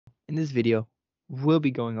In this video, we'll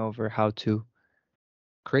be going over how to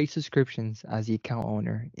create subscriptions as the account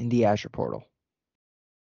owner in the Azure Portal.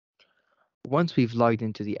 Once we've logged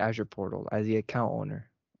into the Azure Portal as the account owner,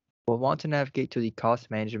 we'll want to navigate to the Cost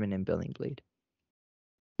Management and Billing blade.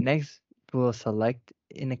 Next, we'll select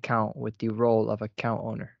an account with the role of account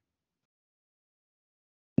owner.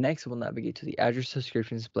 Next, we'll navigate to the Azure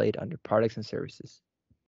Subscriptions blade under Products and Services.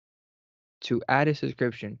 To add a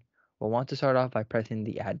subscription, we'll want to start off by pressing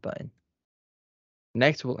the Add button.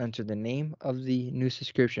 Next, we'll enter the name of the new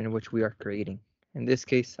subscription which we are creating. In this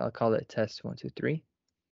case, I'll call it Test123,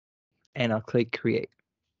 and I'll click Create.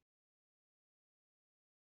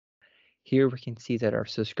 Here we can see that our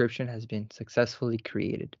subscription has been successfully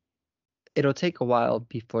created. It'll take a while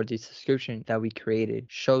before the subscription that we created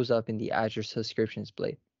shows up in the Azure Subscriptions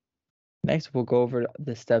blade. Next, we'll go over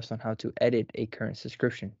the steps on how to edit a current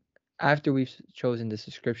subscription. After we've chosen the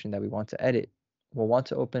subscription that we want to edit, we'll want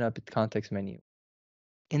to open up the context menu.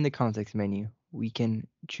 In the context menu, we can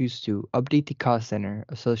choose to update the cost center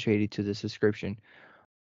associated to the subscription.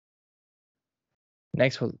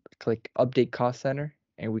 Next, we'll click Update Cost Center,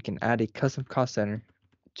 and we can add a custom cost center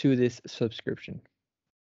to this subscription.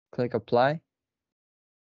 Click Apply,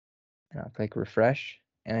 and I'll click Refresh,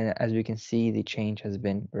 and as we can see, the change has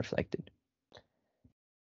been reflected.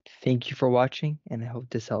 Thank you for watching, and I hope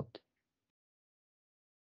this helped.